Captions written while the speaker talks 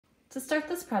To start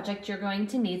this project, you're going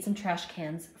to need some trash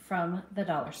cans from the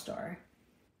dollar store.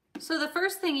 So the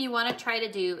first thing you want to try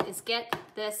to do is get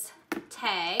this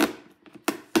tag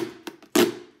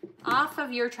off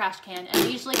of your trash can, and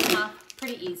they usually come off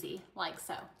pretty easy, like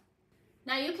so.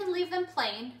 Now you can leave them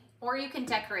plain, or you can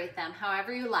decorate them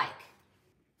however you like.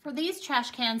 For these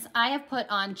trash cans, I have put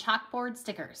on chalkboard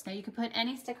stickers. Now you can put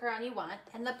any sticker on you want,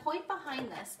 and the point behind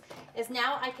this is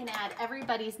now I can add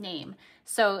everybody's name.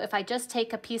 So if I just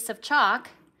take a piece of chalk,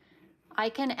 I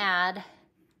can add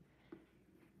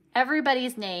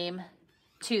everybody's name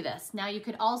to this. Now you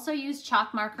could also use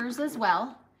chalk markers as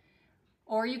well,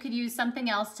 or you could use something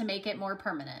else to make it more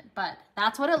permanent, but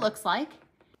that's what it looks like.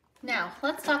 Now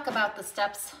let's talk about the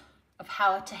steps of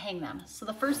how to hang them. So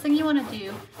the first thing you want to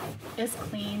do is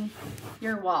clean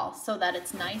your wall so that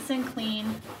it's nice and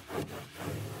clean.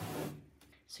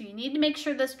 So you need to make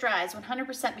sure this dries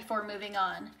 100% before moving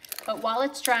on. But while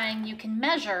it's drying, you can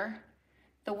measure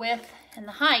the width and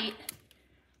the height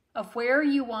of where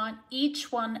you want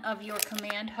each one of your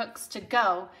command hooks to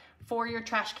go for your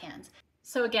trash cans.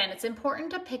 So again, it's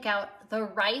important to pick out the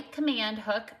right command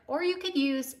hook, or you could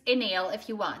use a nail if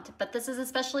you want, but this is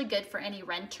especially good for any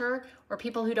renter or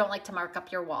people who don't like to mark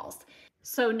up your walls.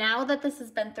 So now that this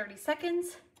has been 30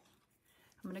 seconds,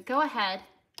 I'm gonna go ahead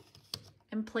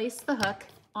and place the hook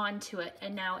onto it,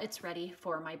 and now it's ready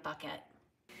for my bucket.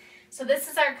 So this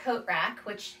is our coat rack,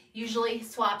 which usually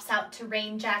swaps out to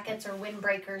rain jackets or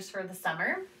windbreakers for the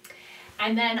summer.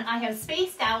 And then I have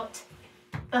spaced out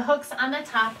the hooks on the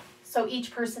top so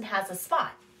each person has a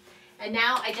spot. And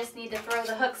now I just need to throw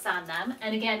the hooks on them.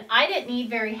 And again, I didn't need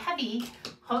very heavy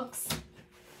hooks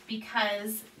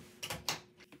because,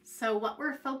 so what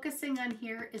we're focusing on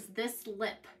here is this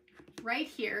lip right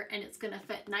here, and it's gonna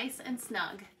fit nice and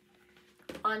snug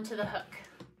onto the hook,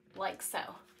 like so.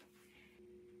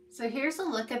 So here's a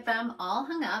look at them all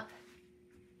hung up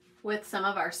with some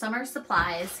of our summer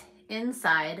supplies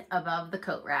inside above the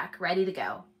coat rack, ready to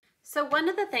go. So one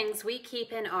of the things we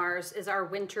keep in ours is our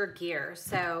winter gear.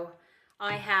 So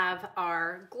I have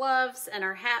our gloves and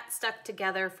our hat stuck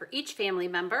together for each family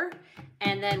member,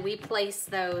 and then we place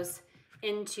those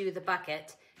into the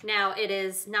bucket. Now it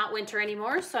is not winter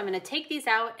anymore, so I'm gonna take these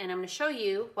out and I'm gonna show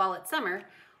you, while it's summer,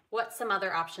 what some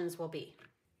other options will be.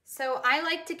 So I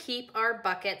like to keep our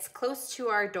buckets close to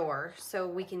our door so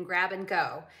we can grab and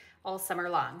go all summer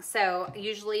long. So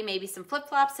usually maybe some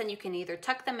flip-flops, and you can either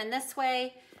tuck them in this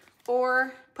way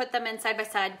or put them in side by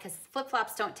side because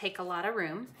flip-flops don't take a lot of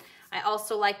room. I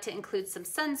also like to include some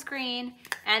sunscreen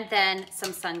and then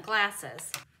some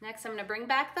sunglasses. Next, I'm gonna bring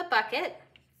back the bucket,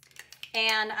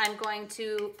 and I'm going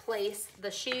to place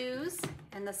the shoes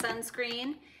and the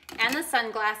sunscreen and the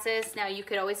sunglasses. Now you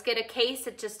could always get a case.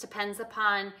 It just depends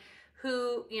upon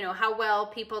who, how well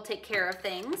people take care of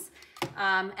things.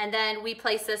 And then we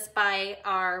place this by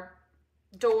our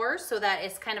door so that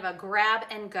it's kind of a grab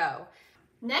and go.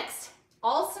 Next,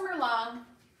 all summer long,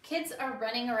 kids are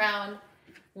running around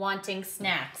wanting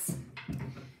snacks.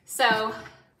 So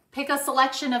pick a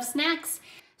selection of snacks.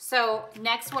 So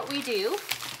next what we do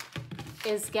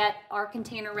is get our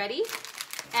container ready,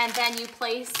 and then you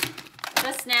place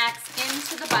the snacks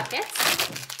into the buckets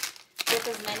with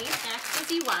as many snacks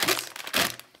as you want.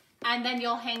 And then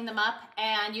you'll hang them up,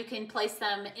 and you can place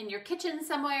them in your kitchen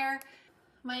somewhere.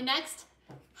 My next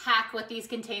hack with these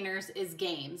containers is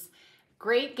games.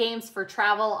 Great games for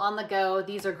travel on the go.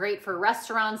 These are great for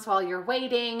restaurants while you're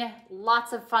waiting.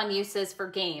 Lots of fun uses for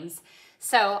games.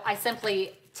 So I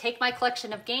simply take my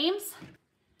collection of games,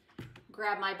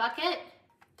 grab my bucket,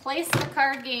 place the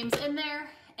card games in there,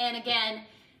 and again,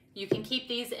 you can keep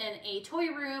these in a toy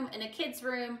room, in a kid's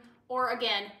room, or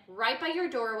again, right by your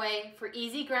doorway for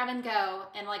easy grab and go.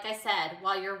 And like I said,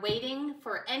 while you're waiting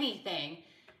for anything,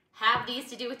 have these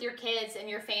to do with your kids and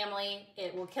your family.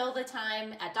 It will kill the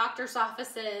time at doctor's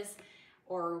offices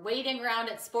or waiting around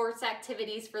at sports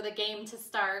activities for the game to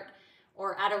start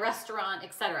or at a restaurant,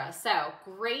 etc. So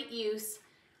great use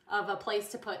of a place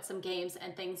to put some games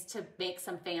and things to make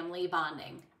some family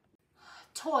bonding.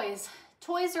 Toys.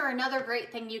 Toys are another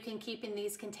great thing you can keep in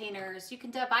these containers. You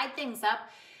can divide things up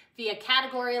via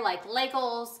category like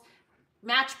Legos,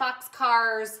 Matchbox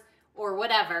cars, or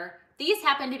whatever. These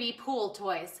happen to be pool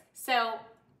toys. So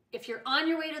if you're on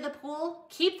your way to the pool,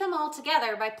 keep them all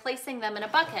together by placing them in a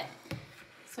bucket.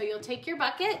 So you'll take your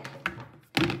bucket,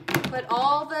 put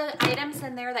all the items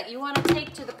in there that you want to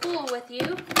take to the pool with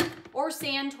you, or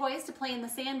sand toys to play in the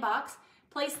sandbox,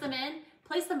 place them in,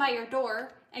 place them by your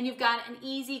door, and you've got an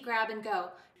easy grab and go.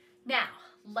 Now,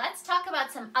 let's talk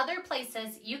about some other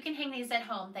places you can hang these at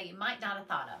home that you might not have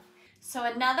thought of. So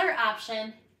another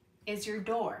option is your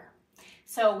door.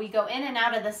 So we go in and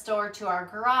out of this door to our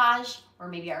garage or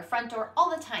maybe our front door all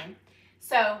the time.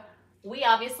 So we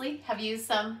obviously have used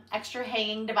some extra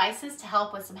hanging devices to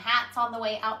help with some hats on the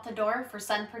way out the door for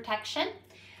sun protection.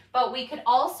 But we could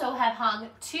also have hung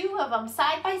 2 of them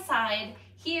side by side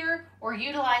here or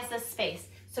utilize this space.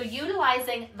 So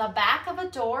utilizing the back of a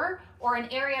door or an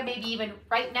area maybe even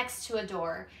right next to a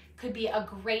door could be a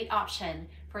great option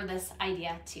for this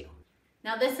idea too.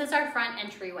 Now this is our front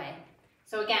entryway.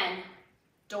 So again,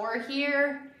 door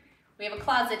here, we have a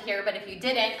closet here, but if you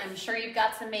didn't, I'm sure you've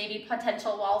got some maybe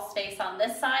potential wall space on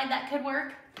this side that could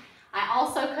work. I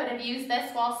also could have used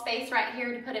this wall space right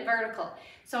here to put it vertical.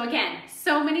 So again,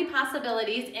 so many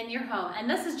possibilities in your home, and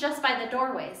this is just by the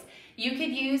doorways. You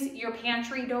could use your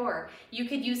pantry door. You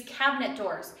could use cabinet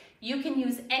doors. You can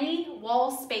use any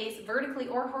wall space vertically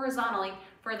or horizontally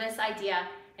for this idea,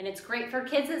 and it's great for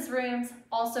kids' rooms,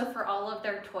 also for all of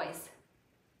their toys.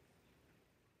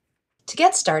 To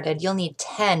get started, you'll need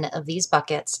 10 of these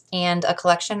buckets and a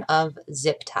collection of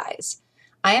zip ties.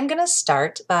 I am going to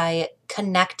start by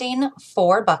connecting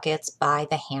 4 buckets by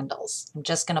the handles. I'm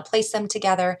just going to place them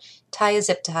together, tie a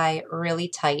zip tie really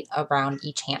tight around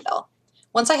each handle.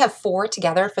 Once I have 4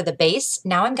 together for the base,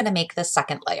 now I'm going to make the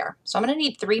second layer. So I'm going to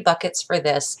need 3 buckets for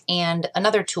this and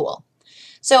another tool.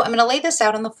 So I'm going to lay this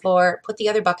out on the floor, put the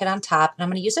other bucket on top, and I'm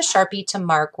going to use a Sharpie to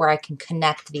mark where I can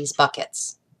connect these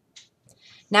buckets.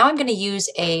 Now I'm going to use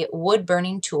a wood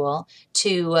burning tool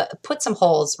to put some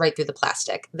holes right through the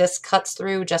plastic. This cuts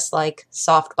through just like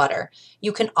soft butter.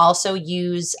 You can also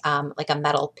use like a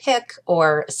metal pick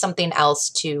or something else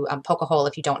to poke a hole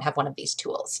if you don't have one of these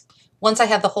tools. Once I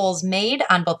have the holes made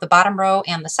on both the bottom row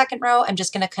and the second row, I'm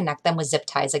just going to connect them with zip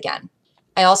ties again.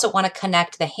 I also want to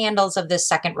connect the handles of this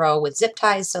second row with zip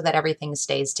ties so that everything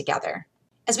stays together.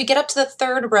 As we get up to the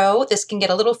third row, this can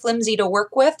get a little flimsy to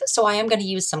work with, so I am going to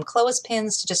use some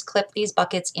clothespins to just clip these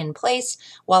buckets in place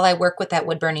while I work with that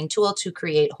wood burning tool to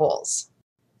create holes.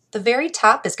 The very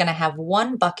top is going to have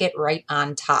 1 bucket right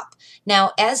on top.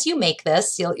 Now, as you make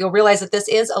this, you'll realize that this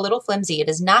is a little flimsy. It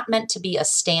is not meant to be a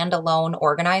standalone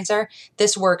organizer.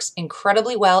 This works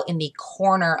incredibly well in the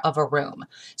corner of a room.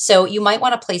 So you might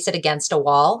want to place it against a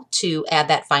wall to add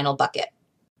that final bucket.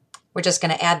 We're just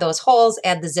going to add those holes,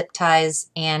 add the zip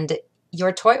ties, and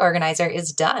your toy organizer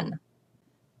is done.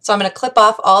 So I'm going to clip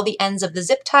off all the ends of the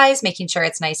zip ties, making sure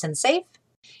it's nice and safe.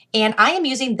 And I am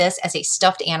using this as a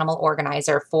stuffed animal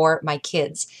organizer for my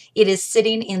kids. It is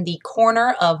sitting in the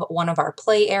corner of one of our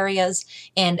play areas,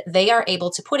 and they are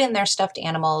able to put in their stuffed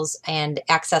animals and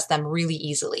access them really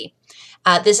easily.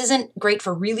 This isn't great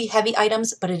for really heavy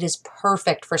items, but it is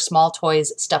perfect for small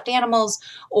toys, stuffed animals,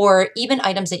 or even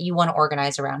items that you want to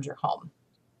organize around your home.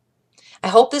 I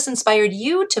hope this inspired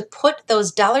you to put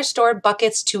those dollar store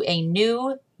buckets to a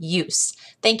new use.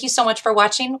 Thank you so much for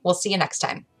watching. We'll see you next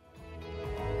time.